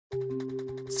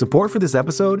Support for this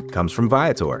episode comes from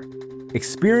Viator.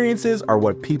 Experiences are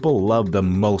what people love the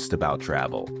most about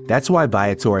travel. That's why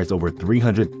Viator has over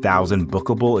 300,000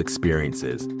 bookable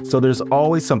experiences, so there's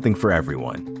always something for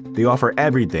everyone. They offer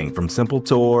everything from simple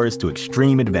tours to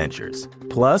extreme adventures.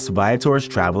 Plus, Viator's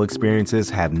travel experiences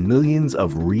have millions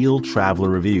of real traveler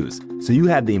reviews, so you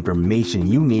have the information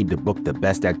you need to book the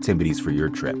best activities for your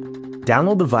trip.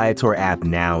 Download the Viator app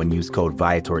now and use code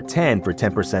Viator10 for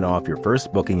 10% off your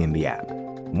first booking in the app.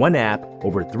 One app,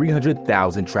 over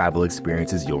 300,000 travel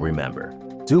experiences you'll remember.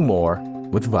 Do more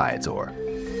with Viator.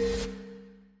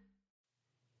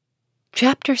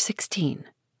 Chapter 16.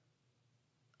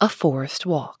 A Forest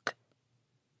Walk.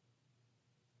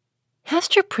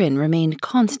 Hester Prynne remained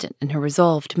constant in her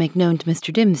resolve to make known to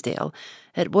Mr. Dimmesdale,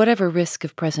 at whatever risk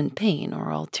of present pain or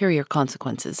ulterior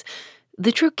consequences,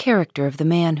 the true character of the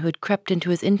man who had crept into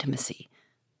his intimacy.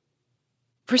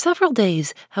 For several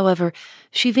days, however,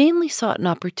 she vainly sought an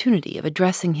opportunity of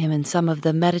addressing him in some of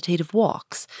the meditative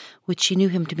walks which she knew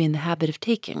him to be in the habit of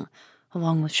taking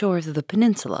along the shores of the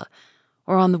peninsula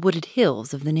or on the wooded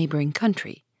hills of the neighboring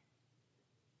country.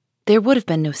 There would have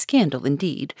been no scandal,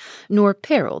 indeed, nor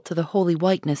peril to the holy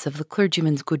whiteness of the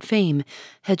clergyman's good fame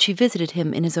had she visited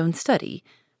him in his own study,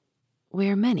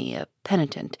 where many a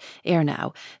penitent, ere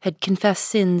now, had confessed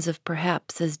sins of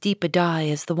perhaps as deep a dye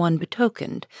as the one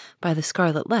betokened by the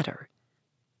scarlet letter.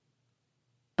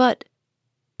 But,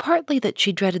 partly that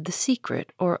she dreaded the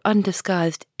secret or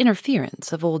undisguised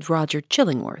interference of old Roger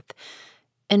Chillingworth,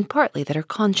 and partly that her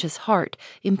conscious heart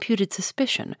imputed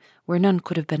suspicion where none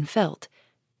could have been felt,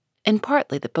 and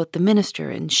partly that both the minister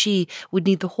and she would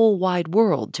need the whole wide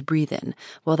world to breathe in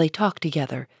while they talked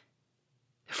together.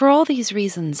 For all these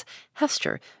reasons,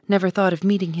 Hester never thought of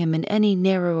meeting him in any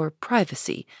narrower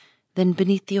privacy than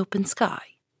beneath the open sky.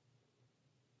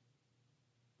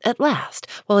 At last,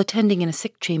 while attending in a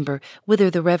sick chamber whither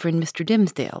the Reverend Mr.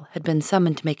 Dimmesdale had been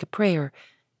summoned to make a prayer,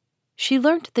 she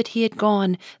learnt that he had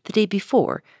gone the day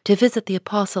before to visit the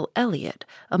Apostle Eliot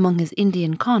among his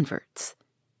Indian converts.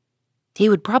 He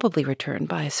would probably return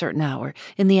by a certain hour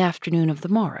in the afternoon of the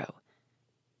morrow.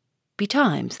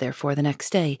 Betimes, therefore, the next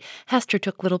day, Hester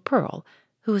took little Pearl,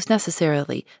 who was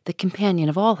necessarily the companion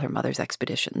of all her mother's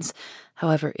expeditions,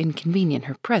 however inconvenient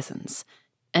her presence,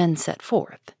 and set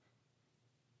forth.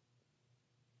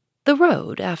 The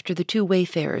road, after the two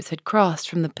wayfarers had crossed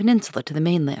from the peninsula to the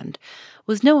mainland,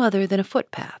 was no other than a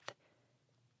footpath.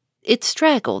 It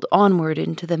straggled onward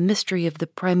into the mystery of the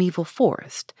primeval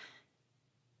forest.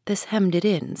 This hemmed it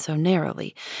in so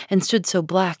narrowly, and stood so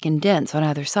black and dense on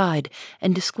either side,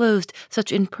 and disclosed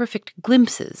such imperfect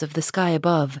glimpses of the sky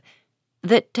above,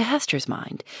 that to Hester's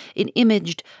mind it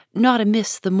imaged not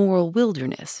amiss the moral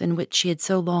wilderness in which she had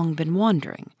so long been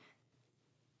wandering.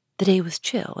 The day was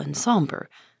chill and sombre.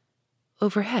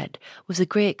 Overhead was a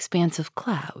grey expanse of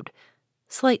cloud,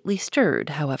 slightly stirred,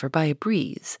 however, by a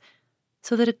breeze,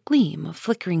 so that a gleam of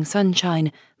flickering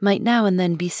sunshine might now and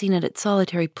then be seen at its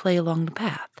solitary play along the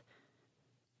path.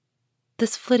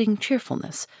 This flitting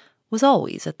cheerfulness was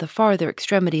always at the farther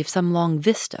extremity of some long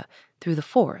vista through the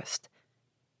forest.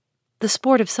 The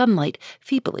sport of sunlight,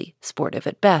 feebly sportive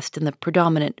at best in the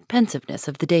predominant pensiveness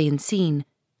of the day and scene,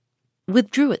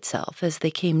 withdrew itself as they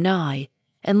came nigh,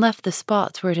 and left the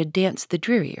spots where it had danced the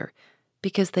drearier,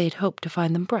 because they had hoped to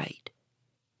find them bright.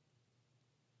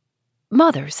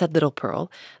 "Mother," said little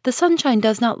Pearl, "the sunshine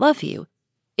does not love you.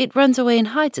 It runs away and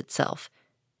hides itself,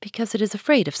 because it is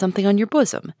afraid of something on your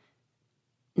bosom.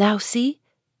 Now see,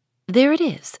 there it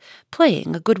is,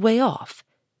 playing a good way off.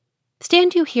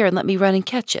 Stand you here and let me run and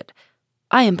catch it.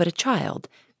 I am but a child.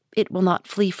 It will not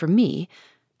flee from me,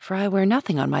 for I wear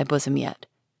nothing on my bosom yet."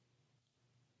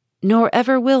 "Nor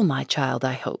ever will, my child,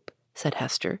 I hope," said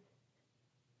Hester.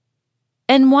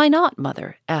 "And why not,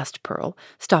 mother?" asked Pearl,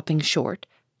 stopping short,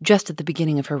 just at the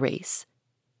beginning of her race.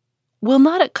 "Will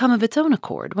not it come of its own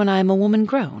accord when I am a woman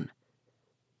grown?"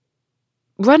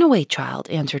 "Run away, child,"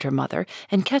 answered her mother,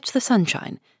 "and catch the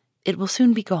sunshine. It will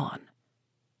soon be gone."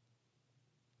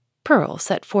 Pearl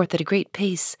set forth at a great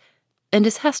pace, and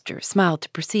as Hester smiled to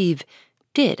perceive,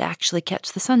 did actually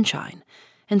catch the sunshine,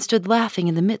 and stood laughing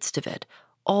in the midst of it,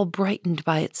 all brightened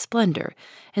by its splendor,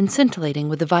 and scintillating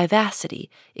with the vivacity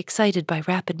excited by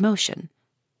rapid motion.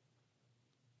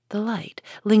 The light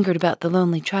lingered about the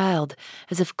lonely child,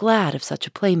 as if glad of such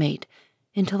a playmate,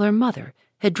 until her mother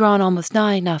had drawn almost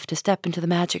nigh enough to step into the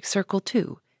magic circle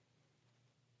too.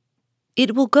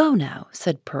 "It will go now,"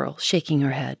 said Pearl, shaking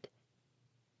her head.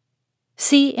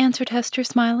 "See," answered Hester,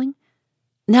 smiling.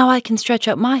 "Now I can stretch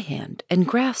out my hand and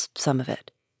grasp some of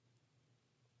it."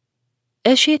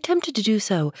 As she attempted to do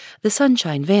so, the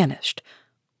sunshine vanished,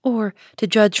 Or, to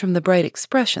judge from the bright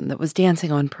expression that was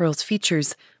dancing on Pearl's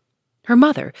features, her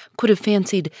mother could have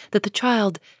fancied that the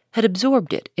child had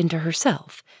absorbed it into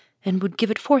herself and would give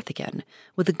it forth again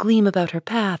with a gleam about her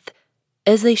path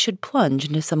as they should plunge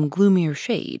into some gloomier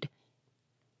shade.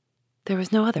 There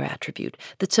was no other attribute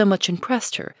that so much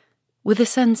impressed her, with a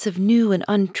sense of new and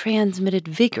untransmitted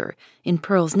vigor in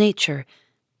Pearl's nature,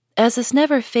 as this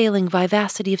never-failing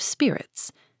vivacity of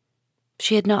spirits.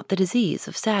 She had not the disease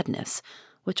of sadness,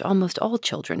 which almost all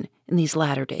children in these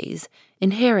latter days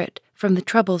inherit from the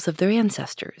troubles of their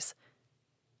ancestors.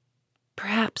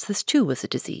 Perhaps this too was a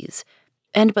disease,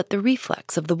 and but the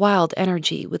reflex of the wild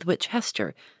energy with which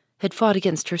Hester had fought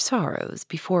against her sorrows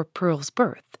before Pearl's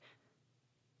birth.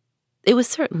 It was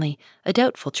certainly a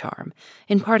doubtful charm,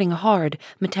 imparting a hard,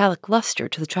 metallic luster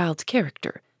to the child's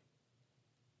character.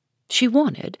 She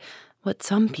wanted, what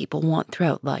some people want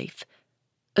throughout life,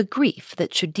 a grief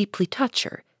that should deeply touch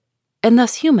her, and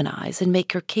thus humanize and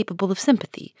make her capable of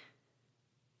sympathy.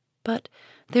 But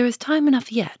there is time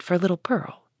enough yet for little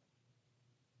Pearl.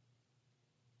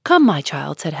 "Come, my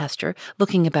child," said Hester,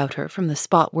 looking about her from the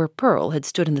spot where Pearl had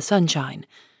stood in the sunshine.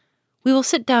 "We will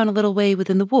sit down a little way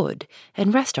within the wood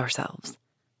and rest ourselves."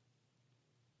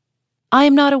 "I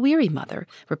am not aweary, mother,"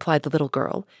 replied the little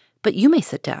girl, "but you may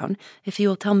sit down, if you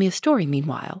will tell me a story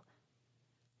meanwhile."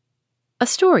 "A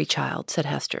story, child," said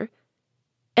Hester.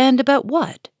 "And about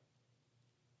what?"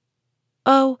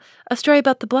 "Oh, a story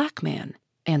about the black man,"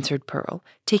 answered Pearl,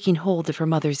 taking hold of her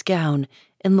mother's gown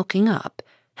and looking up,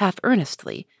 half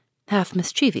earnestly, half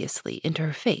mischievously, into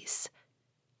her face.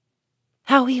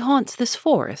 "How he haunts this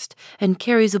forest and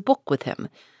carries a book with him,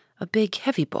 a big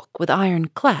heavy book with iron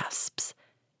clasps,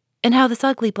 and how this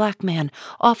ugly black man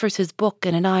offers his book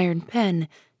and an iron pen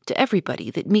to everybody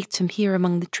that meets him here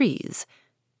among the trees,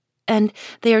 and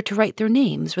they are to write their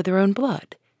names with their own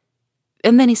blood,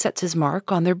 and then he sets his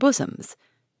mark on their bosoms.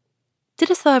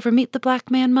 Didst thou ever meet the black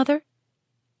man, mother?"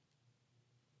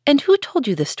 "And who told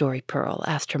you this story, Pearl?"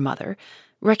 asked her mother,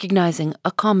 recognizing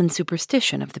a common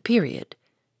superstition of the period.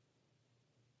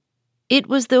 "It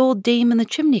was the old dame in the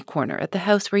chimney corner at the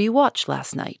house where you watched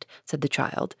last night," said the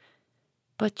child.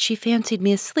 "But she fancied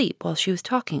me asleep while she was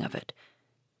talking of it.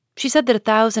 She said that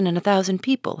 1,000 and 1,000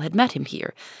 people had met him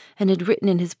here, and had written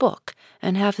in his book,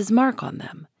 and have his mark on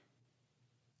them.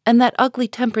 And that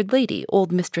ugly-tempered lady,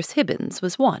 old Mistress Hibbins,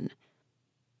 was one.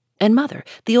 And, mother,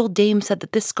 the old dame said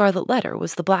that this scarlet letter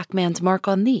was the black man's mark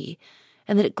on thee,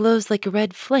 and that it glows like a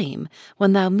red flame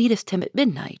when thou meetest him at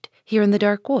midnight, here in the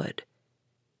dark wood.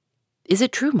 Is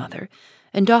it true, mother,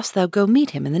 and dost thou go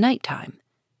meet him in the night-time?"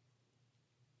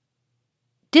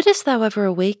 "Didst thou ever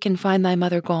awake and find thy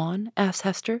mother gone?" asked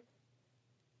Hester.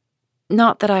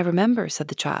 "Not that I remember," said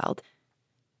the child.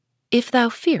 "If thou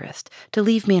fearest to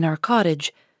leave me in our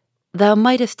cottage, thou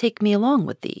mightest take me along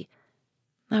with thee.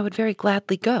 I would very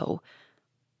gladly go.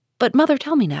 But, mother,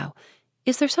 tell me now,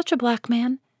 is there such a black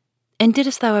man? And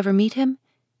didst thou ever meet him?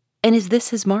 And is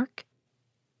this his mark?"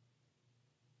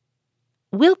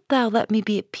 "Wilt thou let me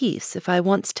be at peace if I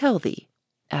once tell thee?"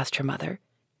 asked her mother.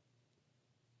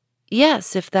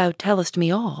 "Yes, if thou tellest me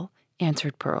all,"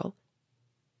 answered Pearl.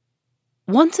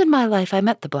 "Once in my life I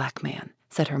met the black man,"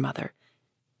 said her mother.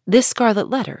 "This scarlet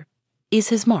letter is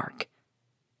his mark."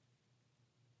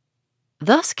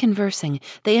 Thus conversing,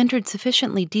 they entered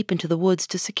sufficiently deep into the woods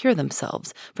to secure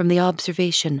themselves from the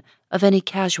observation of any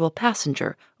casual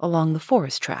passenger along the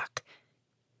forest track.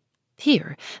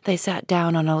 Here they sat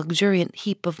down on a luxuriant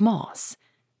heap of moss,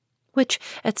 which,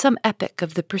 at some epoch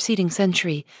of the preceding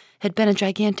century, had been a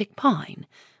gigantic pine,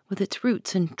 with its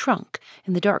roots and trunk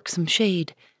in the darksome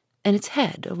shade, and its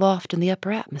head aloft in the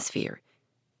upper atmosphere.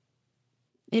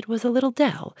 It was a little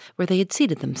dell where they had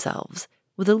seated themselves,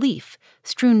 with a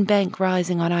leaf-strewn bank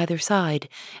rising on either side,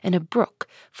 and a brook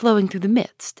flowing through the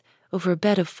midst over a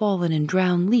bed of fallen and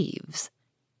drowned leaves.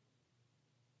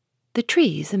 The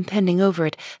trees impending over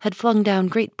it had flung down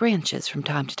great branches from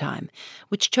time to time,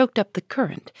 which choked up the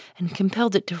current and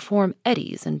compelled it to form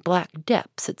eddies and black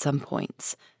depths at some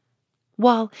points,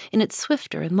 while in its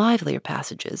swifter and livelier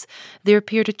passages there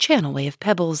appeared a channelway of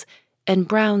pebbles and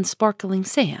brown sparkling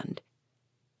sand.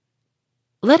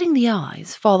 Letting the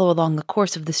eyes follow along the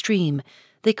course of the stream,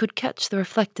 they could catch the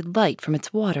reflected light from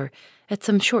its water at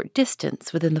some short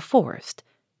distance within the forest,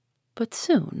 but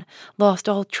soon lost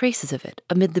all traces of it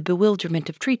amid the bewilderment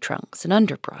of tree trunks and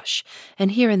underbrush,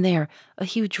 and here and there a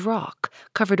huge rock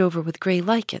covered over with gray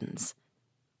lichens.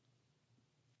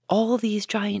 All these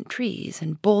giant trees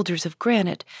and boulders of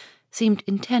granite seemed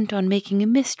intent on making a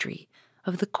mystery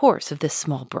of the course of this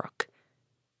small brook,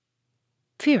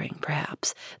 fearing,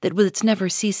 perhaps, that with its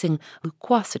never-ceasing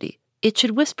loquacity It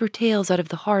should whisper tales out of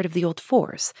the heart of the old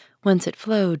force, whence it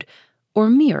flowed, or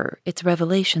mirror its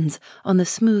revelations on the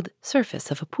smooth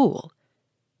surface of a pool.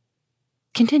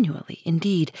 Continually,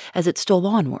 indeed, as it stole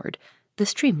onward, the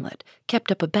streamlet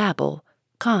kept up a babble,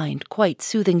 kind, quite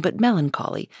soothing, but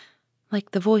melancholy,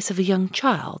 like the voice of a young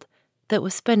child that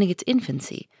was spending its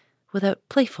infancy without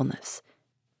playfulness,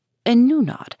 and knew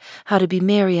not how to be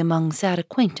merry among sad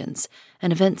acquaintance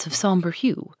and events of sombre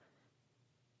hue.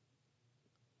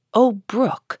 "O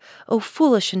brook, O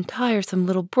foolish and tiresome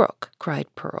little brook,"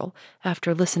 cried Pearl,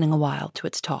 after listening a while to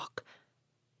its talk,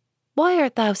 "why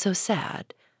art thou so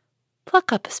sad?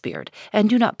 Pluck up a spirit, and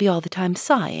do not be all the time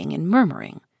sighing and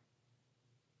murmuring."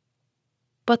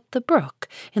 But the brook,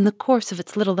 in the course of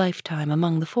its little lifetime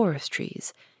among the forest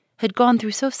trees, had gone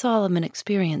through so solemn an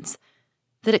experience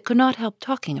that it could not help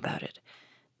talking about it,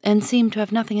 and seemed to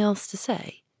have nothing else to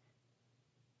say.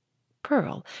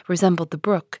 Pearl resembled the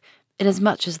brook,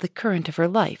 inasmuch as the current of her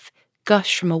life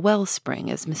gushed from a wellspring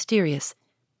as mysterious,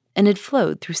 and had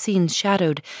flowed through scenes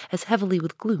shadowed as heavily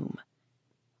with gloom.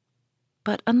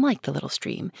 But unlike the little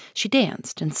stream, she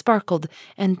danced and sparkled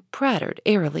and prattled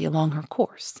airily along her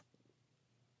course.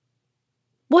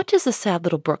 "What does the sad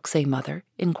little brook say, mother?"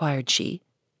 inquired she.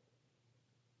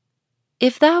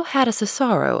 "If thou hadst a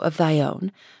sorrow of thy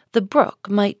own, the brook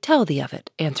might tell thee of it,"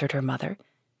 answered her mother,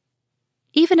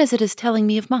 "even as it is telling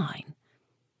me of mine.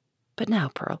 But now,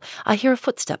 Pearl, I hear a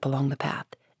footstep along the path,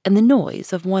 and the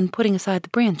noise of one putting aside the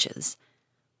branches.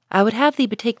 I would have thee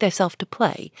betake thyself to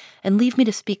play, and leave me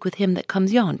to speak with him that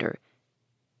comes yonder."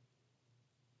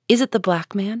 "Is it the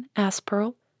black man?" asked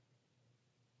Pearl.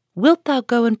 "Wilt thou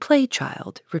go and play,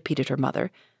 child?" repeated her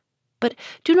mother. "But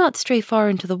do not stray far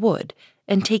into the wood,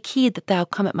 and take heed that thou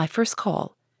come at my first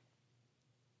call."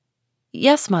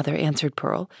 "Yes, mother," answered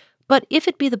Pearl, "but if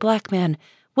it be the black man,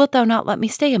 wilt thou not let me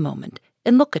stay a moment,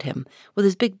 and look at him, with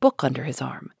his big book under his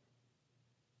arm?"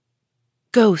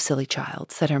 "Go, silly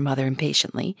child," said her mother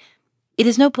impatiently. "It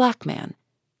is no black man.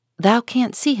 Thou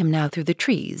can't see him now through the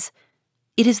trees.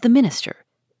 It is the minister."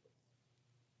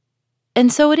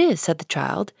 "And so it is," said the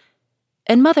child.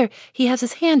 "And, mother, he has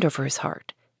his hand over his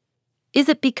heart. Is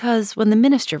it because, when the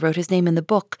minister wrote his name in the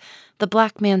book, the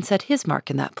black man set his mark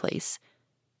in that place?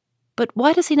 But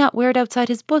why does he not wear it outside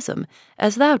his bosom,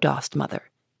 as thou dost,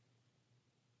 mother?"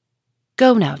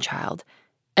 "Go now, child,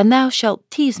 and thou shalt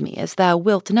tease me as thou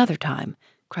wilt another time,"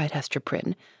 cried Hester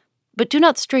Prynne, "but do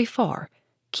not stray far.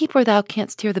 Keep where thou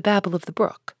canst hear the babble of the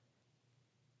brook."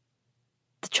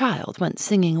 The child went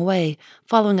singing away,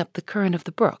 following up the current of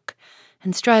the brook,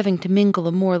 and striving to mingle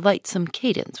a more lightsome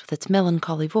cadence with its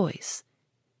melancholy voice.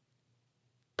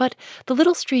 But the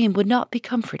little stream would not be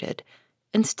comforted,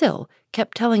 and still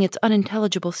kept telling its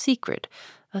unintelligible secret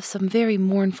of some very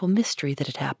mournful mystery that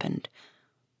had happened,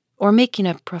 or making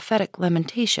a prophetic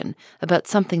lamentation about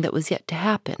something that was yet to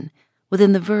happen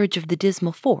within the verge of the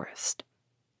dismal forest.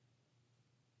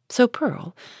 So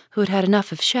Pearl, who had had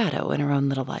enough of shadow in her own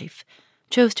little life,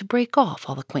 chose to break off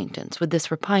all acquaintance with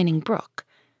this repining brook.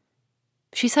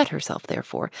 She set herself,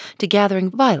 therefore, to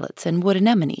gathering violets and wood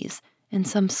anemones and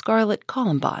some scarlet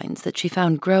columbines that she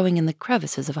found growing in the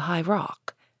crevices of a high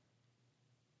rock.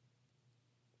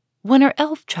 When her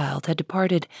elf child had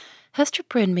departed, Hester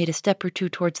Prynne made a step or two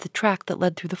towards the track that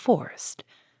led through the forest,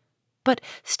 but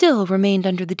still remained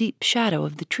under the deep shadow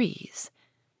of the trees.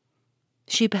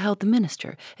 She beheld the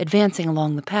minister advancing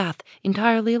along the path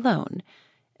entirely alone,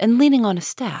 and leaning on a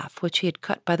staff which he had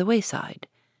cut by the wayside.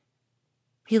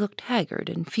 He looked haggard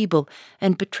and feeble,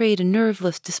 and betrayed a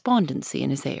nerveless despondency in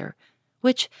his air,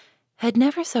 which had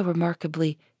never so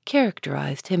remarkably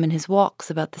characterized him in his walks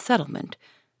about the settlement,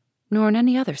 nor in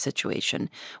any other situation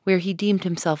where he deemed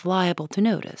himself liable to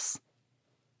notice.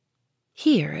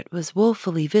 Here it was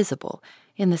woefully visible,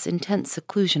 in this intense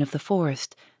seclusion of the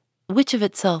forest, which of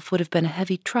itself would have been a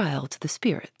heavy trial to the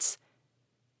spirits.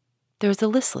 There was a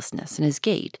listlessness in his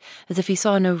gait, as if he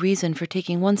saw no reason for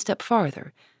taking one step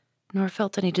farther, nor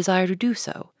felt any desire to do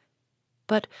so,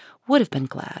 but would have been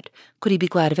glad, could he be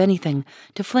glad of anything,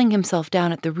 to fling himself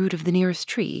down at the root of the nearest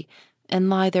tree, and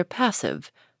lie there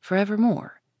passive for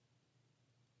evermore.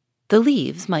 The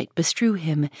leaves might bestrew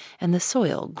him, and the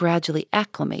soil gradually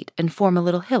acclimate and form a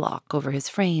little hillock over his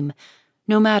frame,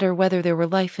 no matter whether there were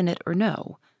life in it or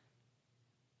no.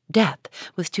 Death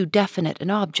was too definite an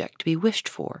object to be wished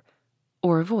for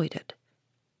or avoided.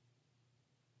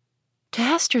 To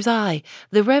Hester's eye,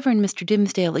 the Reverend Mr.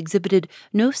 Dimmesdale exhibited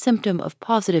no symptom of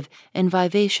positive and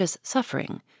vivacious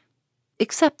suffering,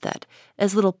 except that,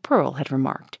 as little Pearl had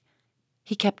remarked,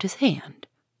 he kept his hand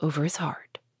over his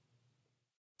heart.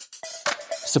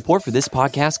 Support for this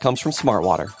podcast comes from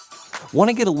Smartwater. Want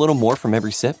to get a little more from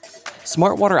every sip?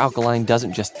 Smart Water Alkaline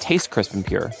doesn't just taste crisp and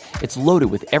pure, it's loaded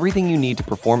with everything you need to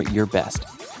perform at your best,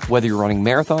 whether you're running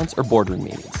marathons or boardroom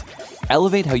meetings.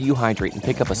 Elevate how you hydrate and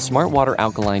pick up a Smart Water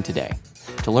Alkaline today.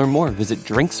 To learn more, visit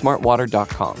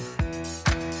drinksmartwater.com.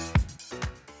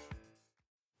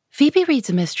 Phoebe Reads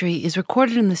a Mystery is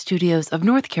recorded in the studios of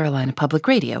North Carolina Public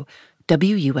Radio,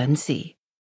 WUNC.